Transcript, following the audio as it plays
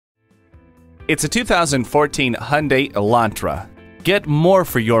It's a 2014 Hyundai Elantra. Get more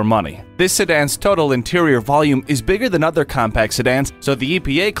for your money. This sedan's total interior volume is bigger than other compact sedans, so the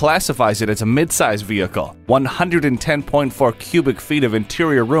EPA classifies it as a mid-size vehicle. 110.4 cubic feet of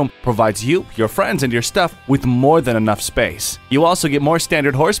interior room provides you, your friends, and your stuff with more than enough space. You also get more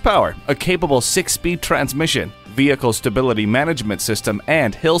standard horsepower, a capable 6-speed transmission, vehicle stability management system,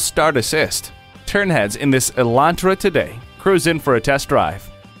 and hill start assist. Turn heads in this Elantra today. Cruise in for a test drive.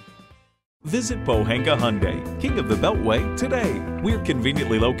 Visit Pohanka Hyundai, King of the Beltway, today. We're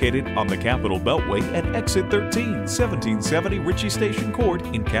conveniently located on the Capitol Beltway at Exit 13, 1770 Ritchie Station Court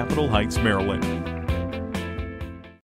in Capitol Heights, Maryland.